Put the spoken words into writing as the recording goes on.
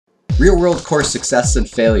Real-world course success and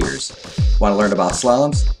failures. Want to learn about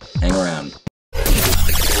slaloms? Hang around.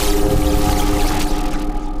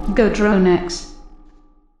 GoDroneX.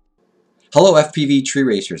 Hello FPV tree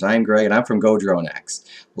racers, I'm Greg and I'm from GoDroneX.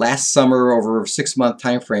 Last summer, over a 6-month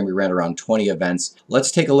time frame, we ran around 20 events. Let's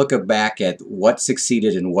take a look back at what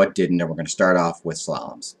succeeded and what didn't, and we're going to start off with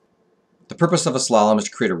slaloms. The purpose of a slalom is to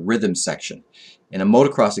create a rhythm section. In a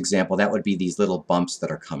motocross example, that would be these little bumps that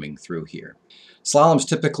are coming through here. Slaloms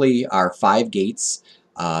typically are 5 gates,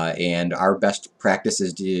 and our best practice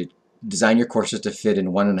is to design your courses to fit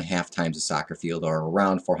in 1.5 times a soccer field, or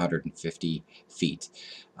around 450 feet.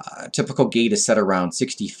 Typical gate is set around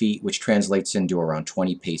 60 feet, which translates into around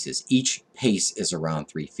 20 paces. Each pace is around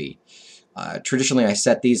 3 feet. Traditionally, I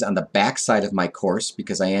set these on the back side of my course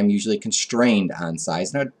because I am usually constrained on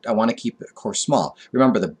size, and I want to keep the course small.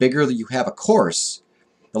 Remember, the bigger you have a course,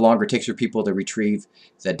 the longer it takes for people to retrieve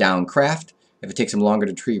the down craft. If it takes them longer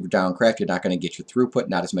to retrieve down craft, you're not going to get your throughput,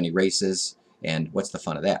 not as many races, and what's the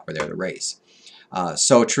fun of that? We're there to race.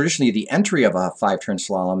 So traditionally, the entry of a 5-turn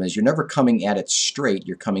slalom is you're never coming at it straight,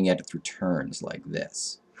 you're coming at it through turns like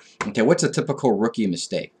this. Okay, what's a typical rookie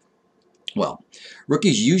mistake? Well,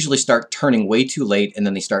 rookies usually start turning way too late and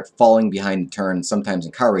then they start falling behind the turn. Sometimes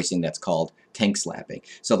in car racing that's called tank slapping.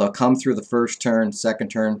 So they'll come through the first turn, second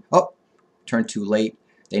turn, oh, turn too late.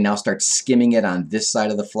 They now start skimming it on this side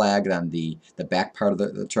of the flag, on the back part of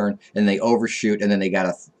the turn, and they overshoot, and then they got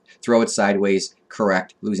to throw it sideways,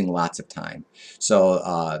 correct, losing lots of time.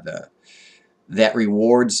 So that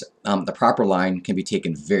rewards the proper line can be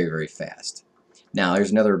taken very, very fast. Now,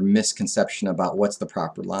 there's another misconception about what's the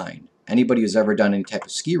proper line. Anybody who's ever done any type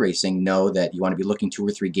of ski racing know that you want to be looking 2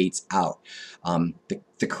 or 3 gates out.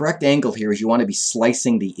 The correct angle here is you want to be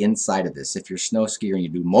slicing the inside of this. If you're a snow skier and you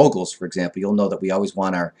do moguls, for example, you'll know that we always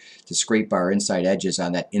want to scrape our inside edges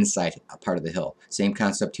on that inside part of the hill. Same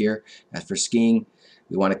concept here. As for skiing,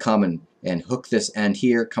 we want to come and hook this end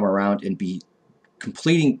here, come around and be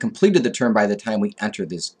completed the turn by the time we enter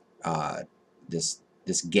this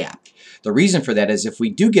this gap. The reason for that is if we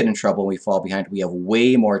do get in trouble and we fall behind, we have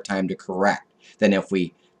way more time to correct than if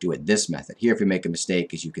we do it this method. Here, if we make a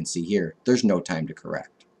mistake, as you can see here, there's no time to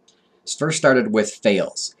correct. This first started with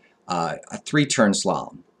fails. A 3-turn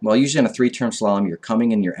slalom. Well, usually on a 3-turn slalom, you're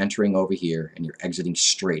coming and you're entering over here and you're exiting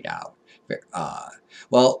straight out.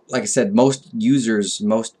 Well, like I said, most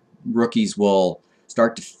rookies will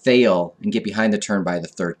start to fail and get behind the turn by the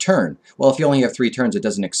 3rd turn. Well, if you only have 3 turns, it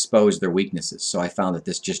doesn't expose their weaknesses. So I found that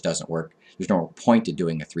this just doesn't work. There's no point to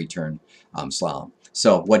doing a 3-turn slalom.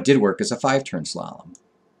 So what did work is a 5-turn slalom.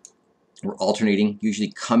 We're alternating,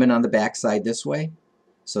 usually coming on the backside this way,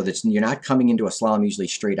 so that you're not coming into a slalom usually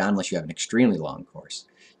straight on unless you have an extremely long course.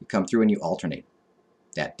 You come through and you alternate.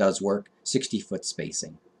 That does work. 60-foot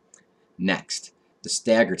spacing. Next, the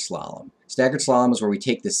staggered slalom. Staggered slalom is where we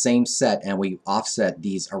take the same set and we offset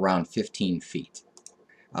these around 15 feet.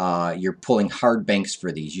 You're pulling hard banks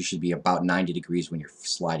for these. You should be about 90 degrees when you're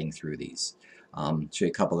sliding through these. Show you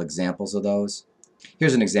a couple examples of those.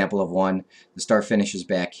 Here's an example of one. The start finish is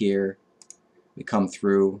back here. We come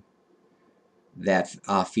through that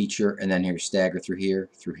feature, and then here's stagger through here,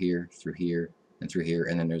 through here, through here, and through here,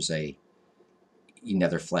 and then there's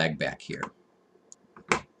another flag back here.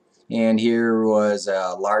 And here was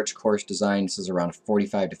a large course design. This is around a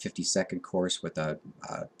 45 to 50 second course with a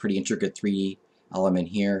pretty intricate 3D element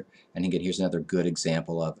here. And again, here's another good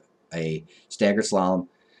example of a staggered slalom.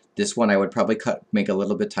 This one I would probably make a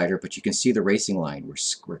little bit tighter, but you can see the racing line.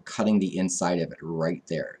 We're cutting the inside of it right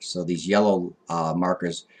there. So these yellow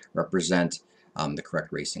markers represent the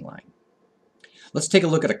correct racing line. Let's take a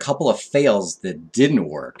look at a couple of fails that didn't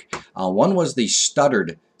work. One was the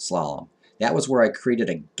stuttered slalom. That was where I created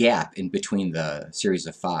a gap in between the series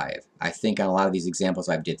of 5. I think on a lot of these examples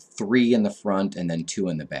I did 3 in the front and then 2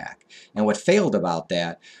 in the back. And what failed about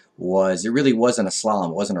that was it really wasn't a slalom,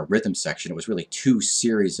 it wasn't a rhythm section, it was really 2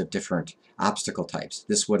 series of different obstacle types.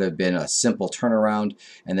 This would have been a simple turnaround,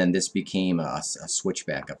 and then this became a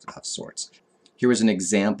switchback of sorts. Here was an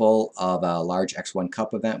example of a large X1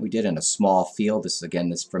 Cup event we did in a small field.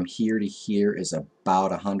 This from here to here is about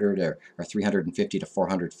 100 or 350 to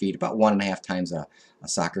 400 feet, about 1.5 times a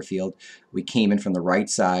soccer field. We came in from the right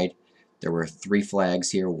side. There were 3 flags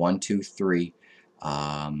here, 1, 2, 3.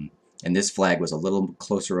 And this flag was a little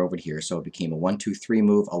closer over here, so it became a 1, 2, 3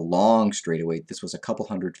 move, a long straightaway. This was a couple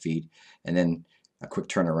hundred feet, and then a quick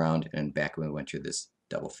turnaround, and back when we went to this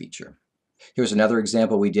double feature. Here's another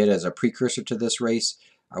example we did as a precursor to this race.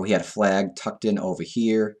 We had a flag tucked in over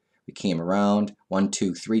here. We came around, 1,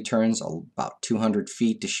 2, 3 turns, about 200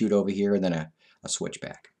 feet to shoot over here, and then a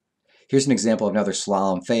switchback. Here's an example of another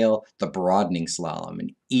slalom fail, the broadening slalom.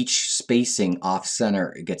 And each spacing off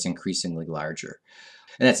center, it gets increasingly larger.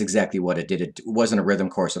 And that's exactly what it did. It wasn't a rhythm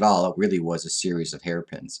course at all. It really was a series of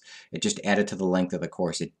hairpins. It just added to the length of the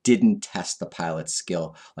course. It didn't test the pilot's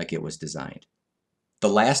skill like it was designed. The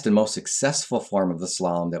last and most successful form of the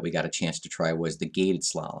slalom that we got a chance to try was the gated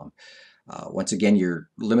slalom. Once again, you're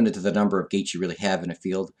limited to the number of gates you really have in a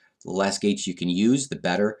field. The less gates you can use, the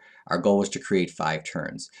better. Our goal was to create 5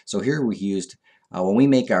 turns. So here we used, when we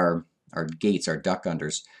make our gates, our duck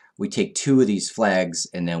unders, we take 2 of these flags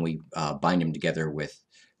and then we bind them together with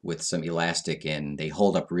some elastic, and they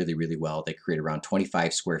hold up really, really well. They create around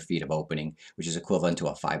 25 square feet of opening, which is equivalent to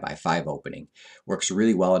a 5x5 opening. Works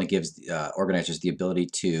really well, and it gives organizers the ability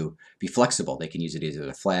to be flexible. They can use it either as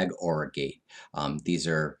a flag or a gate. These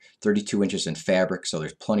are 32 inches in fabric, so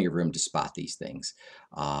there's plenty of room to spot these things.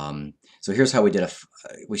 So here's how we did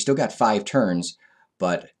we still got 5 turns,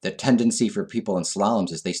 but the tendency for people in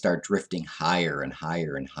slaloms is they start drifting higher and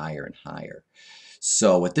higher and higher and higher.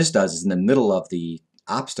 So what this does is in the middle of the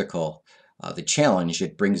obstacle, the challenge,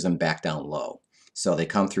 it brings them back down low. So they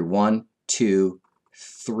come through 1, 2,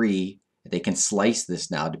 3. They can slice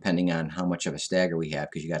this now depending on how much of a stagger we have,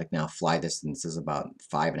 because you got to now fly this, and this is about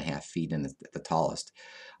 5.5 feet in the tallest.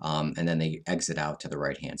 And then they exit out to the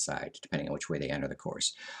right-hand side, depending on which way they enter the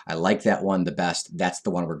course. I like that one the best. That's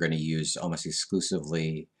the one we're going to use almost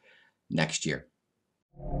exclusively next year.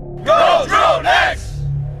 GoDroneX!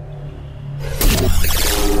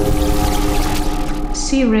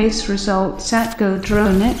 See race results at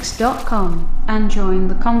GoDroneX.com and join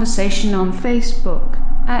the conversation on Facebook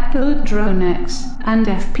at GoDroneX and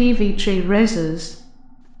FPV Tree Racers.